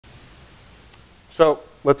So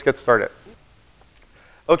let's get started.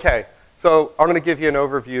 Okay, so I'm going to give you an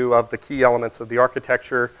overview of the key elements of the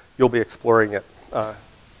architecture. You'll be exploring it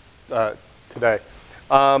today.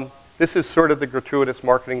 This is sort of the gratuitous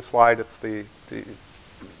marketing slide. It's maybe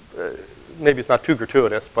it's not too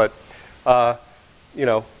gratuitous, but you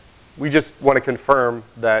know, we just want to confirm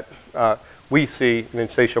that we see an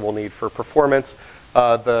insatiable need for performance.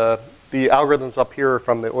 The algorithms up here are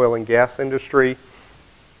from the oil and gas industry,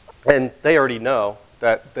 and they already know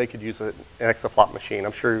that they could use an exaflop machine.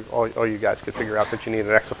 I'm sure all you guys could figure out that you need an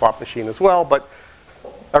exaflop machine as well, but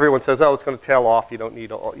everyone says, oh, it's going to tail off. You don't need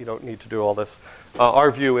to do all this.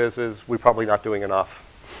 Our view is we're probably not doing enough,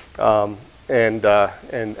 and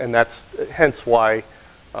that's hence why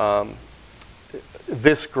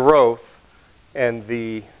this growth and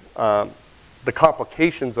the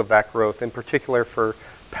complications of that growth, in particular for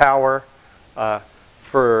power,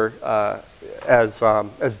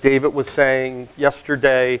 as David was saying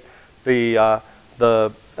yesterday,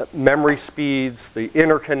 the memory speeds, the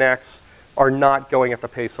interconnects are not going at the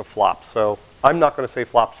pace of flops. So I'm not going to say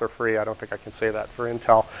flops are free. I don't think I can say that for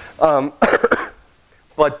Intel.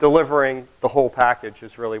 But delivering the whole package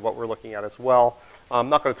is really what we're looking at as well. I'm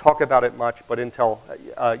not going to talk about it much, but Intel,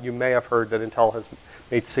 you may have heard that Intel has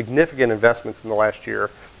made significant investments in the last year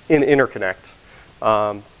in interconnect,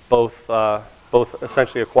 both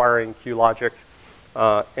essentially acquiring QLogic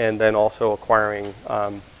and then also acquiring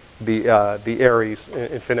the Aries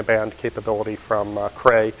InfiniBand capability from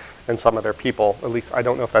Cray and some of their people. At least I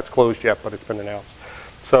don't know if that's closed yet, but it's been announced.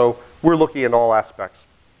 So we're looking at all aspects.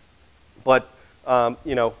 But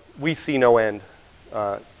you know, we see no end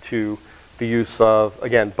to the use of,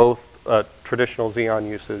 again, both traditional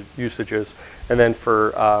Xeon usages, and then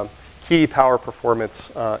for key power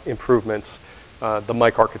performance improvements, the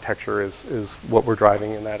mic architecture is what we're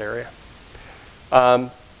driving in that area.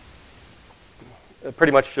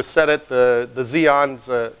 Pretty much just said it. The Xeon's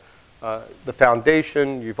the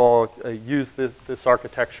foundation. You've all used this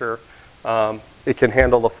architecture. It can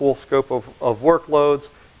handle the full scope of workloads.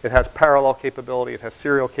 It has parallel capability. It has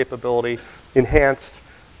serial capability, enhanced.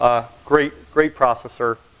 Great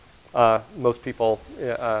processor. Most people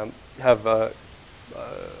have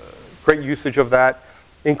great usage of that,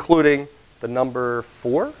 including the number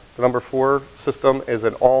 4. The number 4 system is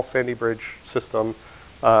an all Sandy Bridge system,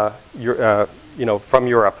 you know, from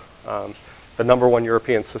Europe. The number 1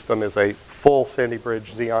 European system is a full Sandy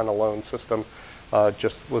Bridge Xeon alone system.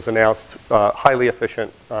 Just was announced, highly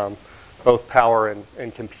efficient, both power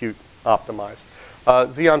and compute optimized.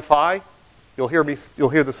 Xeon Phi, you'll hear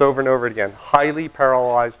this over and over again. Highly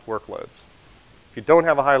parallelized workloads. If you don't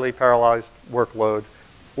have a highly parallelized workload,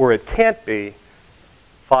 or it can't be,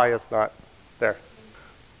 Phi is not there.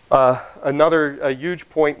 Another huge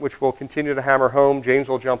point which we'll continue to hammer home, James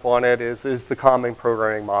will jump on it, is the common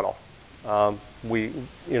programming model. You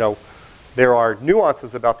know, there are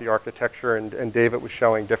nuances about the architecture, and David was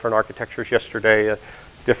showing different architectures yesterday,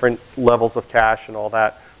 different levels of cache and all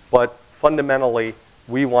that. But fundamentally,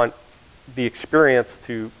 we want the experience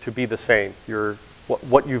to be the same.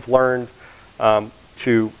 What you've learned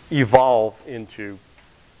to evolve into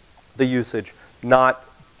the usage, not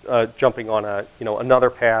jumping on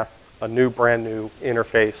another path, a brand new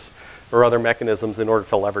interface, or other mechanisms in order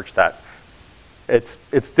to leverage that.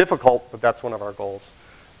 It's difficult, but that's one of our goals.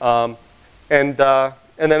 And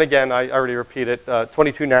then again, I already repeated,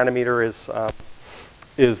 22 nanometer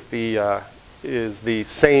is the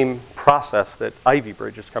same process that Ivy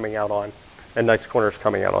Bridge is coming out on, and Nice Corner is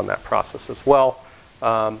coming out on that process as well.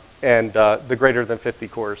 And the greater than 50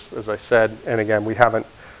 cores, as I said, and again, we haven't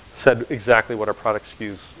said exactly what our product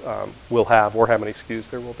SKUs will have or how many SKUs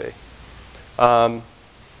there will be.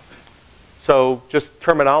 So just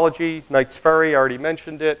terminology, Knight's Ferry, I already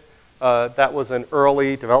mentioned it. That was an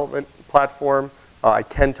early development platform. I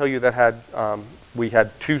can tell you that we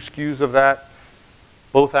had 2 SKUs of that,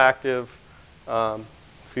 both active.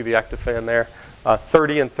 See the active fan there.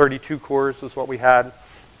 30 and 32 cores is what we had.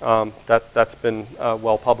 That's been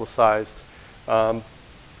well publicized.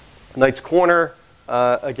 Knight's Corner,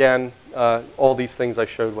 again, all these things I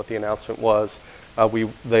showed what the announcement was.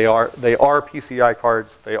 They are PCI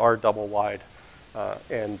cards. They are double wide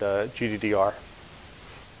and GDDR.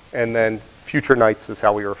 And then future Knights is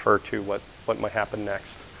how we refer to what might happen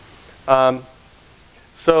next.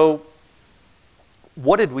 So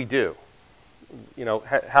what did we do? You know,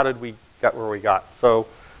 how did we get where we got? So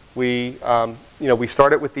we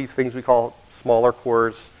started with these things we call smaller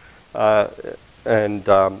cores and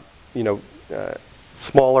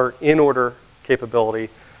smaller in-order capability.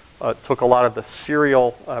 Took a lot of the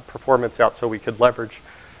serial performance out so we could leverage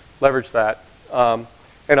that.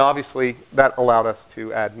 And obviously, that allowed us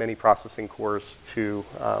to add many processing cores to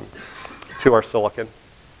our silicon.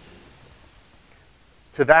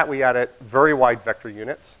 To that, we added very wide vector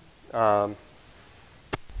units. I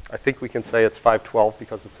think we can say it's 512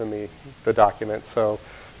 because it's in the document. So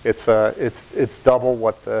it's double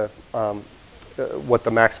what the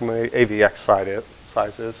maximum AVX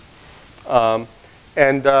size is.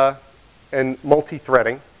 And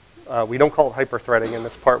multi-threading. We don't call it hyper-threading in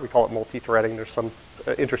this part. We call it multi-threading. There's some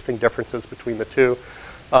interesting differences between the two.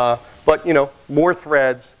 But more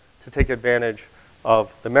threads to take advantage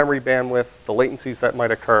of the memory bandwidth, the latencies that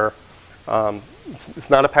might occur. It's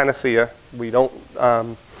not a panacea. We don't.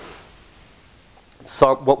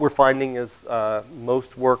 So what we're finding is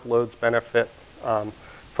most workloads benefit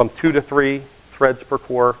from 2 to 3 threads per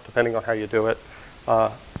core, depending on how you do it.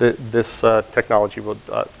 This technology will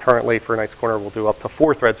currently for Knight's Corner will do up to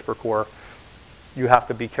 4 threads per core. You have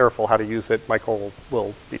to be careful how to use it. Michael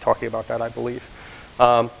will be talking about that, I believe.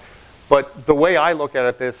 But the way I look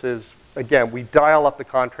at this is, again, we dial up the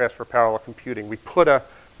contrast for parallel computing. We put a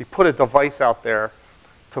device out there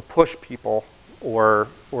to push people or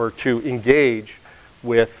to engage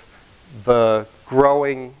with the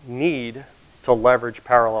growing need to leverage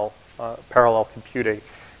parallel computing.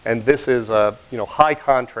 And this is a high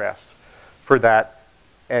contrast for that.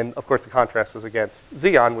 And of course, the contrast is against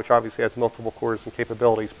Xeon, which obviously has multiple cores and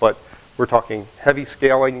capabilities. But we're talking heavy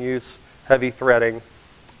scaling use, heavy threading,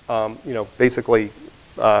 basically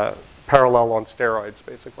parallel on steroids,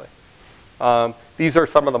 basically. These are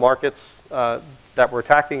some of the markets that we're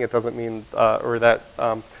attacking. It doesn't mean, or that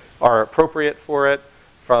are appropriate for it.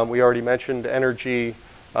 We already mentioned energy,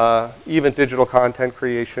 even digital content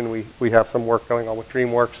creation. We have some work going on with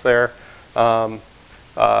DreamWorks there.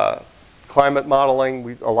 Climate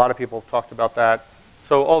modeling, a lot of people have talked about that.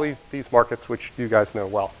 So all these markets, which you guys know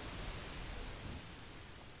well.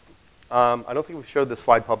 I don't think we've showed this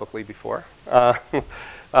slide publicly before. And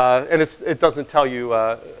it doesn't tell you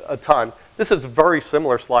a ton. This is a very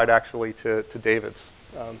similar slide, actually, to David's,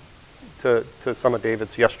 to some of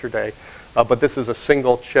David's yesterday. But this is a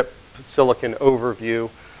single chip silicon overview.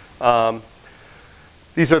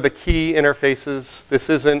 These are the key interfaces. This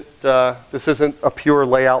isn't a pure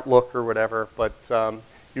layout look or whatever, but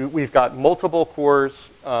we've got multiple cores.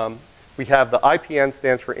 We have the IPN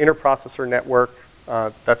stands for interprocessor network.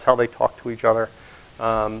 That's how they talk to each other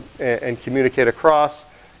and communicate across.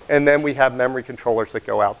 And then we have memory controllers that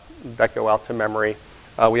go out to memory.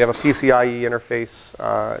 We have a PCIe interface.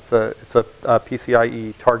 It's a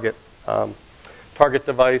PCIe target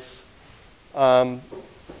device. And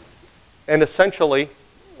essentially,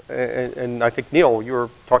 and I think Neil, you were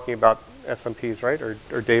talking about SMPs, right, or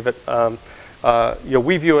David?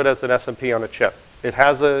 We view it as an SMP on a chip. It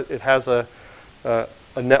has a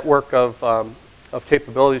network of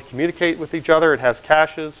capability to communicate with each other. It has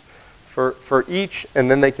caches for each,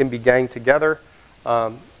 and then they can be ganged together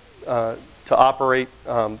to operate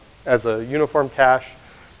as a uniform cache.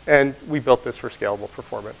 And we built this for scalable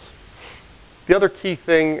performance. The other key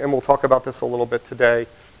thing, and we'll talk about this a little bit today,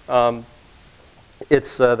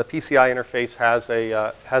 it's the PCI interface has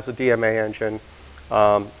a DMA engine.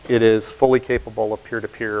 It is fully capable of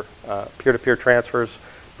peer-to-peer transfers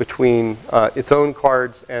between its own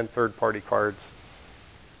cards and third-party cards.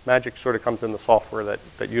 Magic sort of comes in the software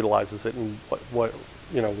that utilizes it and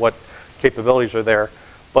what capabilities are there,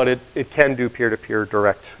 but it can do peer-to-peer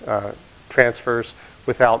direct transfers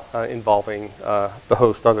without involving the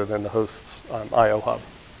host other than the host's I/O hub.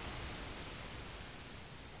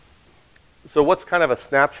 So what's kind of a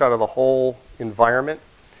snapshot of the whole environment?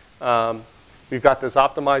 We've got this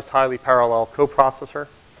optimized highly parallel coprocessor,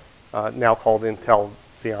 now called Intel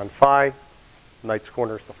Xeon Phi. Knight's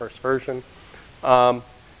Corner is the first version.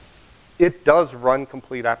 It does run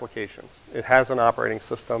complete applications. It has an operating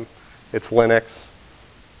system. It's Linux.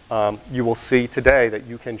 You will see today that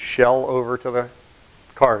you can shell over to the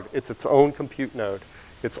card. It's its own compute node.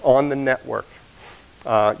 It's on the network.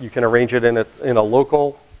 You can arrange it in a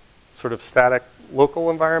local, sort of static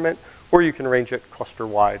local environment, or you can arrange it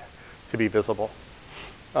cluster-wide to be visible.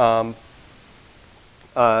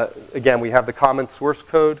 Again, we have the common source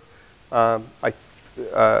code.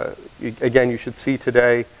 Again, you should see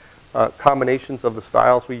today combinations of the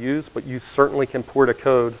styles we use, but you certainly can port a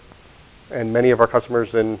code. And many of our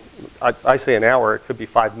customers I say an hour, it could be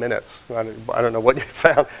 5 minutes. I don't know what you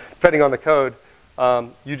found, depending on the code.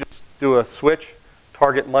 You just do a switch,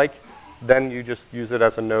 target mic, then you just use it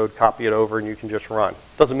as a node, copy it over, and you can just run.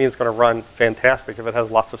 Doesn't mean it's going to run fantastic. If it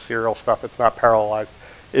has lots of serial stuff, it's not parallelized.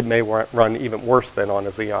 It may run even worse than on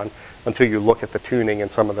a Xeon until you look at the tuning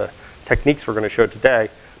and some of the techniques we're going to show today.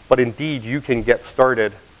 but indeed you can get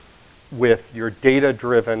started with your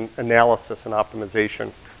data-driven analysis and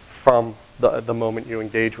optimization from the moment you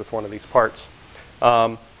engage with one of these parts.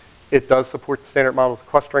 It does support the standard models of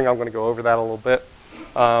clustering. I'm going to go over that a little bit.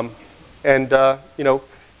 You know,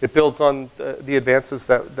 it builds on the advances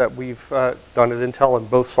that we've done at Intel in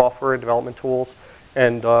both software and development tools,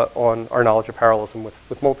 and on our knowledge of parallelism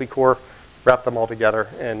with multi-core, wrap them all together,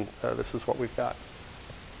 and this is what we've got.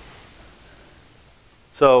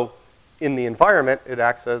 So in the environment, it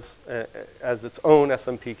acts as its own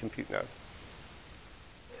SMP compute node.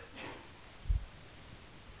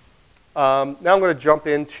 Now I'm going to jump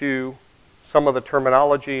into some of the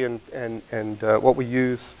terminology and what we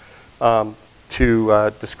use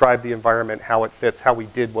to describe the environment, how it fits, how we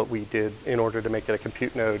did what we did in order to make it a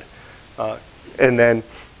compute node, and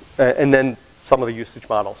then some of the usage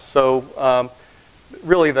models. So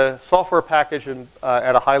really the software package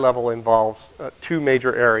at a high level involves two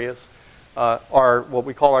major areas. Are what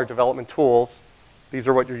we call our development tools. These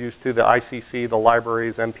are what you're used to, the ICC, the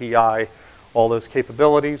libraries, MPI, all those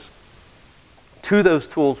capabilities. To those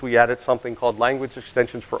tools, we added something called language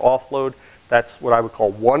extensions for offload. That's what I would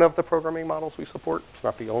call one of the programming models we support. It's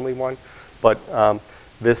not the only one, but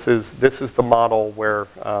this is the model where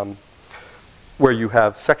you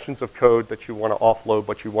have sections of code that you want to offload,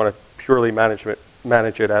 but you want to purely manage it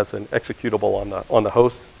as an executable on the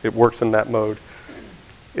host. It works in that mode.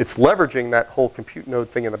 It's leveraging that whole compute node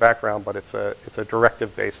thing in the background, but it's a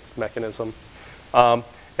directive-based mechanism.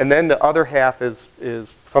 And then the other half is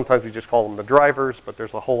sometimes we just call them the drivers, but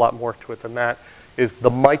there's a whole lot more to it than that, is the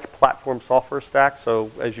Mike platform software stack. So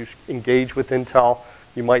as you engage with Intel,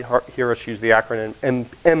 you might hear us use the acronym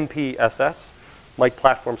MPSS, Mike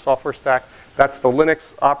platform software stack. That's the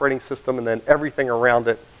Linux operating system, and then everything around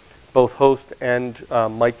it, both host and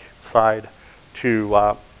Mike side,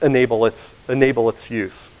 to enable its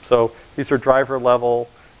use. So these are driver level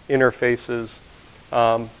interfaces.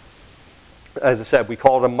 As I said, we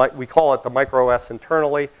call it the micro OS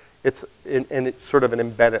internally. It's sort of an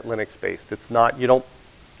embedded Linux based. It's not, you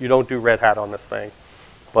don't do Red Hat on this thing,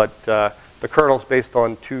 but the kernel's based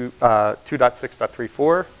on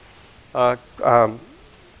 2.6.34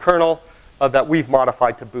 kernel that we've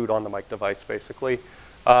modified to boot on the Mike device, basically.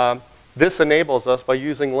 This enables us, by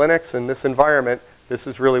using Linux in this environment, this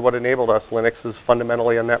is really what enabled us. Linux is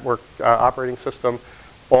fundamentally a network operating system.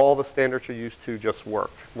 All the standards you're used to just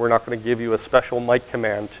work. We're not going to give you a special Mike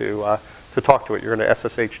command to talk to it. You're going to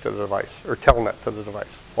SSH to the device or telnet to the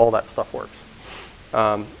device. All that stuff works.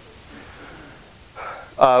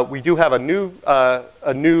 We do have a new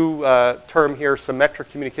term here, symmetric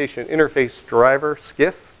communication interface driver,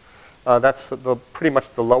 SCIF. That's pretty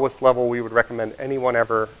much the lowest level we would recommend anyone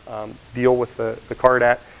ever deal with the card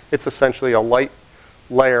at. It's essentially a light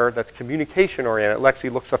layer that's communication oriented. It actually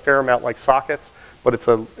looks a fair amount like sockets, but it's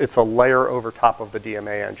a layer over top of the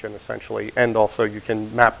DMA engine essentially, and also you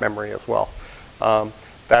can map memory as well.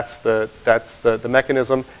 That's the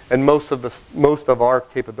mechanism, and most of our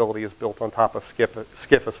capability is built on top of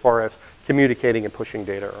SCIF as far as communicating and pushing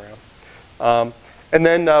data around. And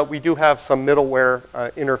then we do have some middleware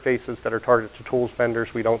interfaces that are targeted to tools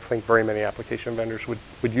vendors. We don't think very many application vendors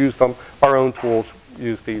would use them. Our own tools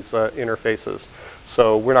use these interfaces.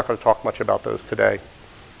 So we're not going to talk much about those today.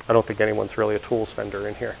 I don't think anyone's really a tools vendor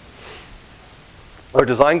in here. Our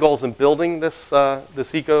design goals in building this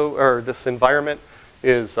environment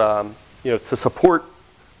is to support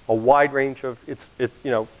a wide range of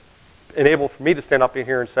enable for me to stand up in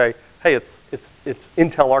here and say, hey, it's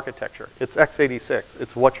Intel architecture, it's x86,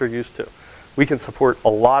 it's what you're used to. We can support a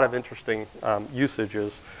lot of interesting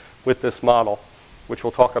usages with this model, which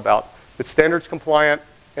we'll talk about. It's standards compliant,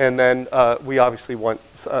 and then we obviously want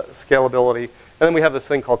scalability. And then we have this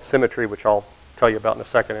thing called symmetry, which I'll tell you about in a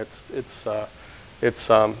second. It's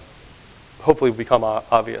hopefully become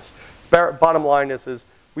obvious. Bottom line is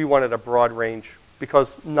we wanted a broad range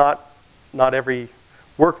because not every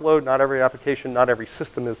workload, not every application, not every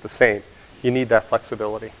system is the same. You need that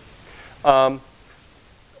flexibility. I'm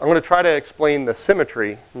going to try to explain the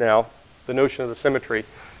symmetry now, the notion of the symmetry.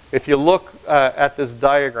 If you look at this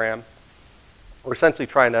diagram, we're essentially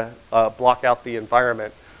trying to block out the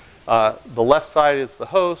environment. The left side is the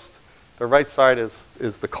host. The right side is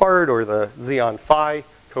the card or the Xeon Phi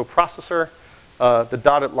coprocessor. The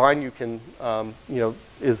dotted line you can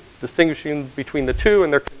is distinguishing between the two,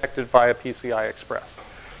 and they're connected via PCI Express.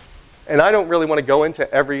 And I don't really want to go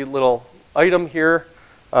into every little item here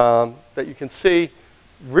that you can see.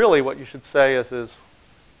 Really, what you should say is,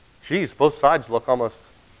 geez, both sides look almost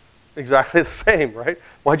exactly the same, right?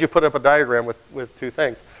 Why'd you put up a diagram with two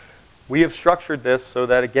things? we have structured this so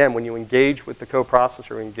that, again, when you engage with the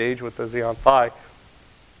coprocessor, engage with the Xeon Phi,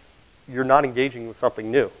 you're not engaging with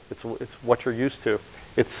something new. It's what you're used to.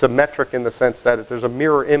 It's symmetric in the sense that there's a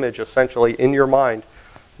mirror image, essentially, in your mind.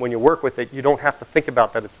 When you work with it, you don't have to think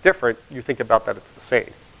about that it's different. You think about that it's the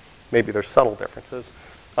same. Maybe there's subtle differences.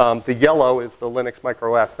 The yellow is the Linux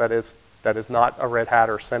Micro OS. That is not a Red Hat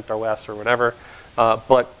or CentOS or whatever.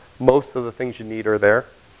 But most of the things you need are there.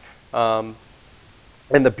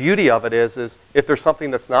 And the beauty of it is if there's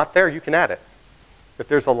something that's not there, you can add it. If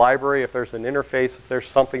there's a library, if there's an interface, if there's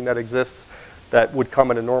something that exists that would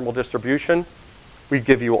come in a normal distribution, we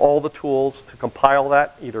give you all the tools to compile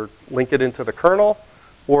that, either link it into the kernel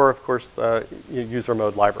or, of course, user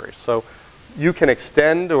mode libraries. So you can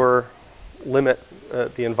extend or limit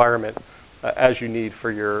the environment as you need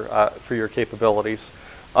for your capabilities.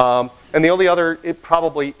 And the only other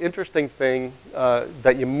probably interesting thing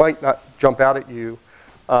that you might not jump out at you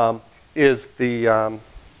is the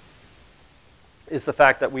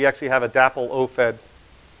fact that we actually have a DAPL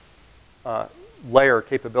OFED layer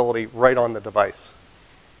capability right on the device.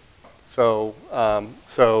 So,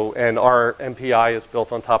 and our MPI is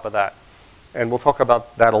built on top of that. And we'll talk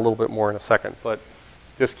about that a little bit more in a second, but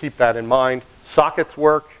just keep that in mind. Sockets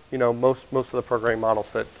work, you know, most of the programming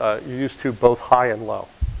models that you're used to, both high and low.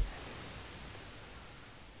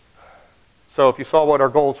 So if you saw what our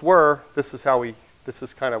goals were, this is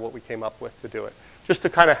kind of what we came up with to do it. Just to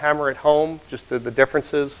kind of hammer it home, just the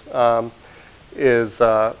differences is,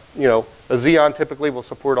 you know, a Xeon typically will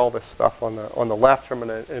support all this stuff on the left from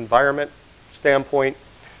an environment standpoint.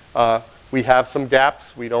 We have some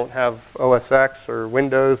gaps. We don't have OS X or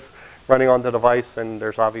Windows running on the device, and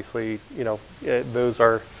there's obviously, you know, those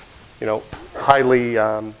are, you know, highly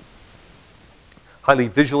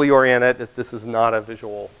visually oriented. This is not a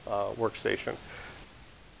visual workstation.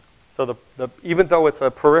 So even though it's a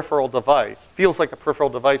peripheral device, feels like a peripheral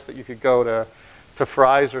device that you could go to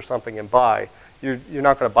Fry's or something and buy, you're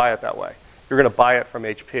not going to buy it that way. You're going to buy it from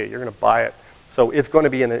HP. You're going to buy it. So it's going to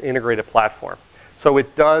be an integrated platform. So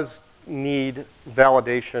it does need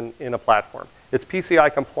validation in a platform. It's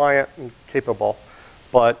PCI compliant and capable,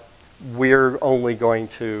 but we're only going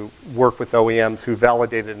to work with OEMs who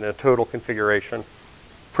validate it in a total configuration.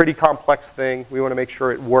 Pretty complex thing. We want to make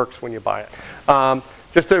sure it works when you buy it.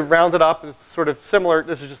 Just to round it up, it's sort of similar.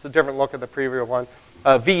 This is just a different look at the previous one.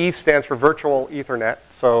 VE stands for Virtual Ethernet.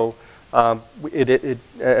 So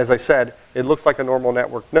as I said, it looks like a normal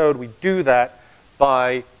network node. We do that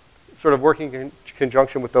by sort of working in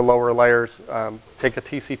conjunction with the lower layers, take a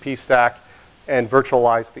TCP stack and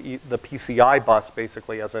virtualize the PCI bus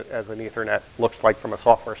basically as an Ethernet looks like from a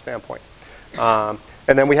software standpoint. And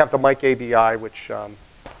then we have the mic ABI, which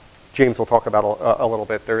James will talk about a little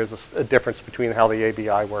bit. There is a difference between how the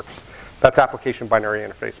ABI works. That's application binary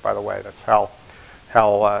interface, by the way. That's how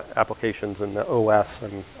applications in the OS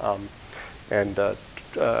and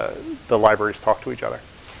the libraries talk to each other.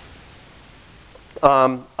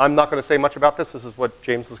 I'm not going to say much about this. This is what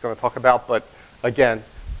James is going to talk about. But again,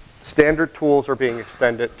 standard tools are being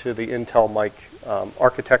extended to the Intel mic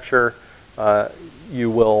architecture. You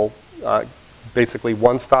will basically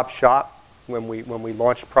one-stop shop when we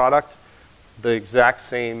launch product. The exact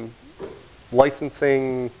same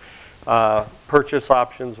licensing, purchase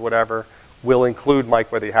options, whatever, will include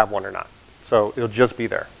mic whether you have one or not. So it'll just be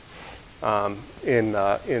there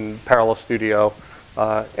in Parallel Studio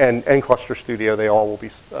and Cluster Studio. They all will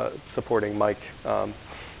be supporting mic.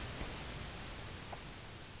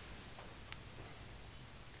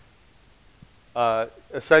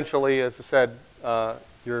 Essentially, as I said,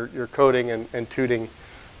 your coding and tuning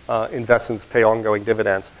investments pay ongoing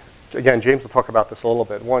dividends. Again, James will talk about this a little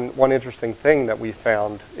bit. One interesting thing that we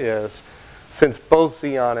found is since both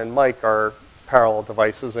Xeon and mic are parallel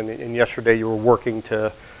devices, and yesterday you were working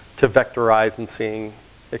to vectorize and seeing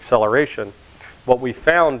acceleration, what we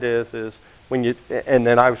found is when you, and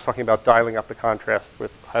then I was talking about dialing up the contrast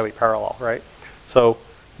with highly parallel, right? So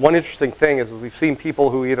one interesting thing is we've seen people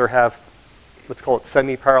who either have, let's call it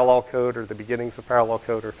semi-parallel code or the beginnings of parallel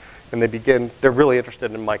code, and they're really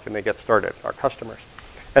interested in mic and they get started, our customers.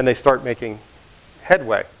 And they start making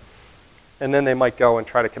headway. And then they might go and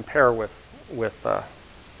try to compare with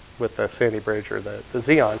the Sandy Bridge or the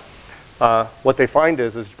Xeon. What they find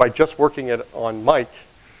is by just working it on mic,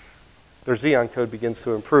 their Xeon code begins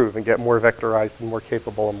to improve and get more vectorized and more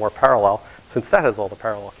capable and more parallel, since that has all the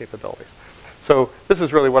parallel capabilities. So this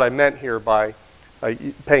is really what I meant here by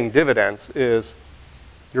paying dividends is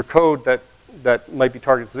your code that might be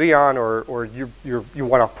targeted Xeon, or you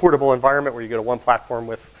want a portable environment where you go to one platform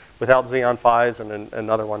without Xeon PHYs and then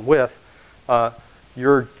another one with,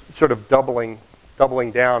 you're sort of doubling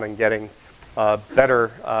doubling down and getting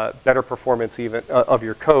better performance even of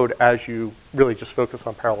your code as you really just focus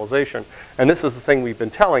on parallelization. And this is the thing we've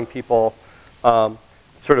been telling people,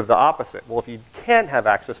 sort of the opposite. Well, if you can't have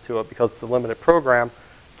access to it because it's a limited program,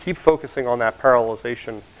 keep focusing on that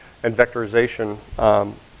parallelization and vectorization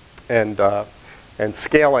and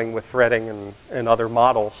scaling with threading and other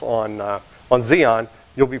models on Xeon.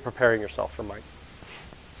 You'll be preparing yourself for Mike.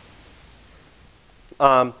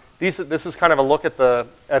 This is kind of a look at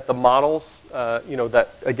the models,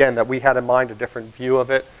 that we had in mind, a different view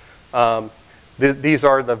of it. These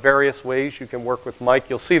are the various ways you can work with Mike.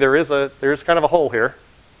 You'll see there is kind of a hole here,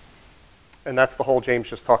 and that's the hole James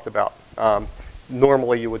just talked about.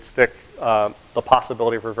 Normally you would stick the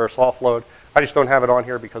possibility of reverse offload. I just don't have it on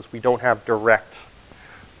here because we don't have a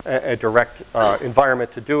direct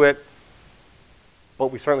environment to do it. But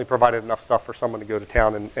we certainly provided enough stuff for someone to go to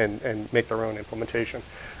town and make their own implementation.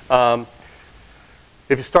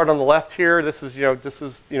 If you start on the left here, this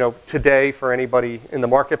is today for anybody in the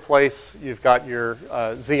marketplace. You've got your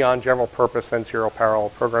Xeon general purpose and serial parallel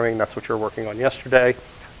programming. That's what you were working on yesterday.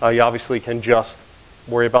 You obviously can just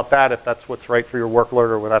worry about that if that's what's right for your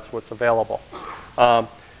workload or that's what's available.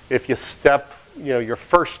 If you step, your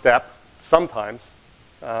first step, sometimes,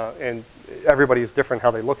 and everybody is different how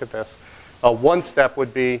they look at this. One step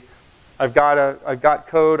would be, I've got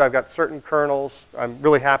code, I've got certain kernels. I'm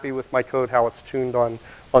really happy with my code, how it's tuned on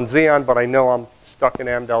Xeon, but I know I'm stuck in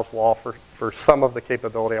Amdahl's law for some of the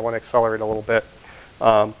capability. I want to accelerate a little bit.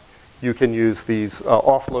 You can use these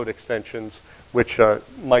offload extensions, which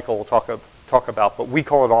Michael will talk about, but we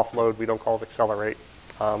call it offload. We don't call it accelerate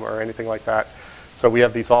or anything like that. So we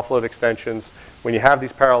have these offload extensions. When you have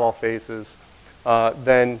these parallel phases,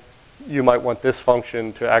 then you might want this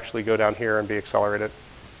function to actually go down here and be accelerated.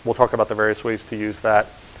 We'll talk about the various ways to use that.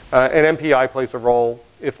 And MPI plays a role,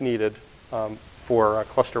 if needed, for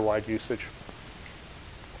cluster-wide usage.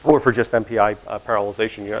 Or for just MPI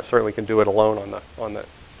parallelization. You certainly can do it alone on the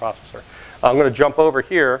processor. I'm going to jump over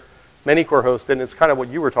here. Many-core hosted, and it's kind of what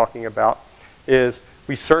you were talking about, is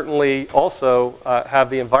we certainly also have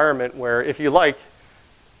the environment where, if you like,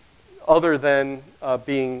 other than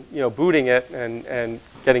booting it and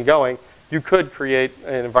getting going, you could create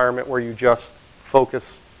an environment where you just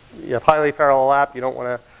focus. You have highly parallel app. You don't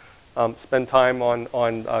want to spend time on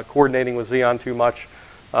coordinating with Xeon too much.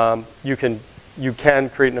 You can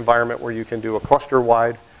create an environment where you can do a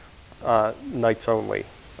cluster-wide nights only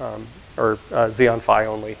or Xeon Phi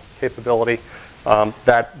only capability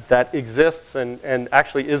that exists and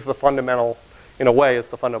actually is the fundamental. In a way, is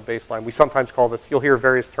the fundamental baseline. We sometimes call this, you'll hear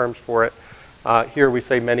various terms for it. Here we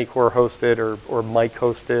say many-core hosted or mic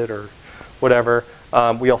hosted or whatever.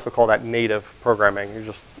 We also call that native programming. You're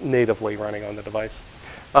just natively running on the device.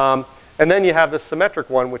 And then you have this symmetric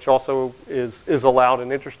one, which also is allowed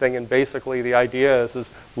and interesting. And basically the idea is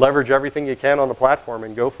leverage everything you can on the platform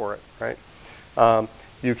and go for it, right?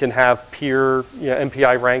 You can have peer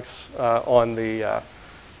MPI ranks on the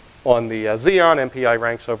Xeon, MPI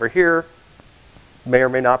ranks over here. May or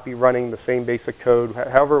may not be running the same basic code.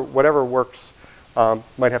 However, whatever works,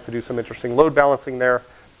 might have to do some interesting load balancing there,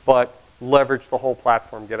 but leverage the whole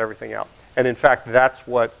platform, get everything out. And in fact, that's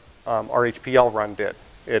what our HPL run did.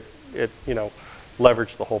 It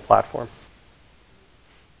leveraged the whole platform.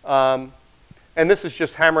 And this is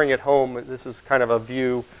just hammering it home. This is kind of a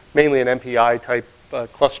view, mainly an MPI type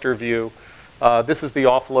cluster view. This is the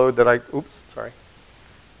offload that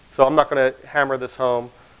So I'm not going to hammer this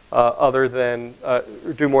home. Other than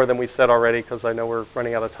do more than we said already, because I know we're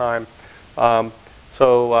running out of time.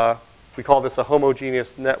 We call this a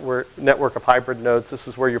homogeneous network of hybrid nodes. This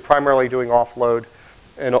is where you're primarily doing offload,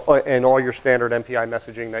 and all your standard MPI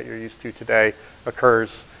messaging that you're used to today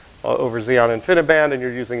occurs over Xeon InfiniBand, and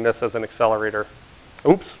you're using this as an accelerator.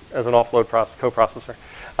 As an offload coprocessor,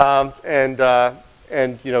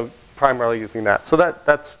 and primarily using that. So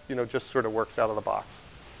that's just sort of works out of the box.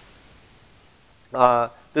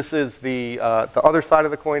 This is the other side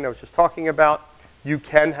of the coin I was just talking about. You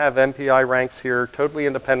can have MPI ranks here totally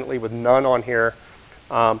independently with none on here.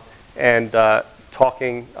 And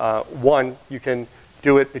talking, you can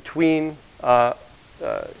do it between, one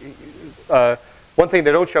thing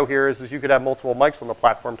they don't show here is you could have multiple mics on the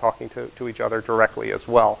platform talking to each other directly as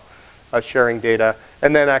well, sharing data,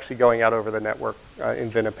 and then actually going out over the network,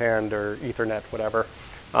 InfiniBand or Ethernet, whatever.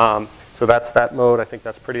 So that's that mode. I think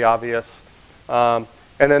that's pretty obvious.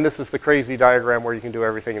 And then this is the crazy diagram where you can do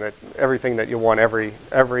everything that you want.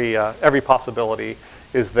 Every possibility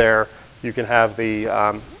is there. You can have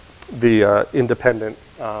the independent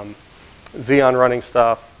Xeon running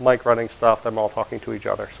stuff, mic running stuff. Them all talking to each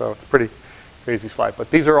other. So it's crazy slide.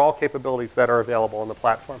 But these are all capabilities that are available on the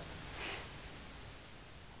platform.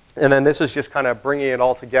 And then this is just kind of bringing it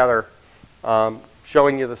all together,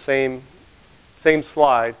 showing you the same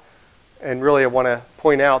slide. And really, I want to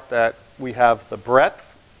point out that we have the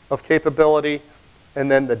breadth of capability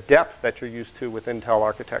and then the depth that you're used to with Intel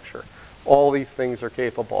architecture. All these things are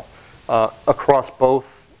capable across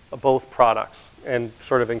both products and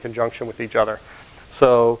sort of in conjunction with each other.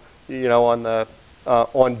 So, you know,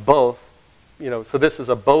 on both, you know, so this is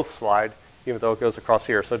a both slide, even though it goes across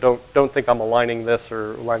here. So don't think I'm aligning this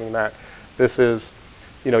or aligning that. This is,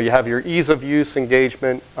 you know, you have your ease of use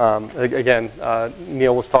engagement. Again,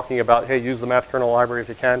 Neil was talking about, hey, use the math kernel library if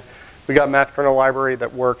you can. We got math kernel library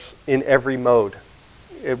that works in every mode.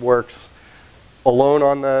 It works alone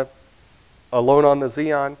on the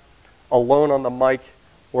Xeon, alone on the mic,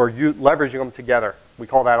 or leveraging them together. We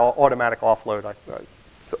call that automatic offload.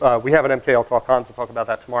 We have an MK, I'll talk about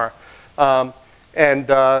that tomorrow.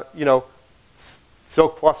 You know,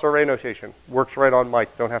 Silk plus array notation works right on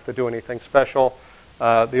mic. Don't have to do anything special.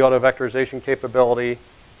 The auto vectorization capability,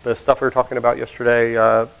 the stuff we were talking about yesterday,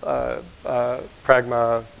 the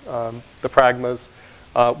pragmas.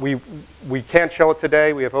 We can't show it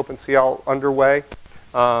today. We have OpenCL underway.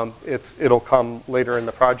 It'll come later in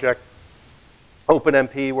the project.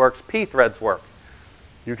 OpenMP works. P-threads work.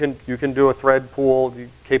 You can do a thread pool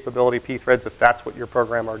capability P-threads if that's what your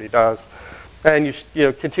program already does. And you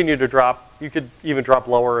know, continue to drop. You could even drop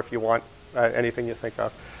lower if you want, anything you think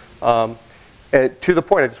of. And to the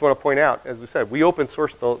point, I just want to point out, as we said, we open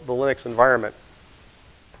source the Linux environment.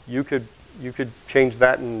 You could change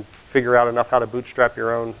that and figure out enough how to bootstrap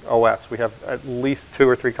your own OS. We have at least 2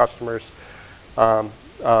 or 3 customers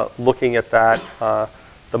looking at that.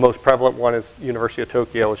 The most prevalent one is University of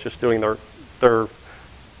Tokyo. It's just doing they're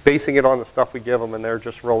basing it on the stuff we give them, and they're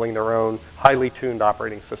just rolling their own highly tuned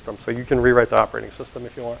operating system. So you can rewrite the operating system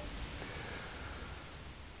if you want.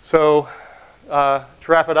 So to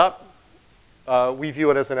wrap it up, we view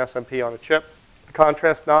it as an SMP on a chip. The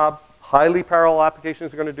contrast knob, highly parallel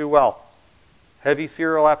applications are going to do well. Heavy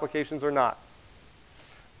serial applications are not.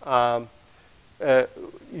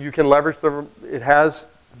 You can leverage it has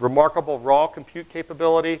remarkable raw compute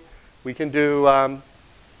capability. We can do,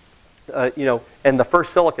 you know, and the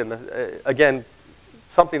first silicon, again,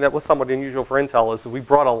 something that was somewhat unusual for Intel is that we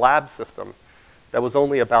brought a lab system that was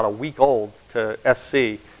only about a week old to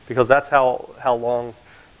SC, because that's how long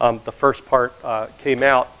the first part came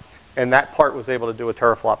out, and that part was able to do a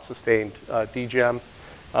teraflop sustained DGEM.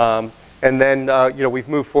 And then you know, we've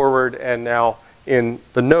moved forward, and now in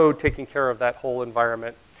the node taking care of that whole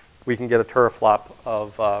environment, we can get a teraflop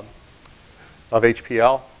of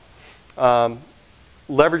HPL.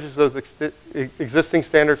 Leverages those existing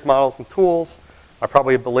standards, models, and tools. I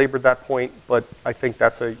probably belabored that point, but I think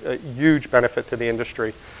that's a huge benefit to the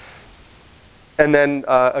industry. And then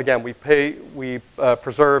again, we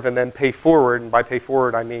preserve and then pay forward. And by pay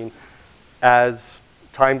forward, I mean as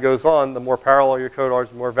time goes on, the more parallel your code are,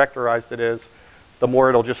 the more vectorized it is, the more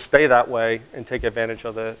it'll just stay that way and take advantage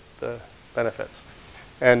of the benefits.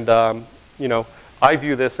 And you know, I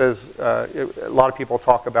view this as a lot of people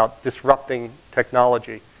talk about disrupting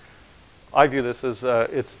technology. I view this as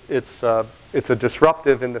it's a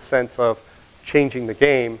disruptive in the sense of changing the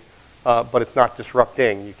game, but it's not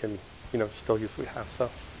disrupting. You can, you know, still use what we have. So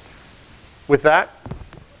with that,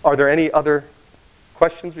 are there any other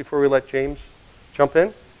questions before we let James jump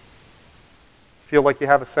in? Feel like you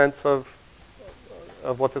have a sense of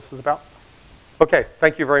what this is about? Okay,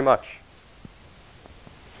 thank you very much.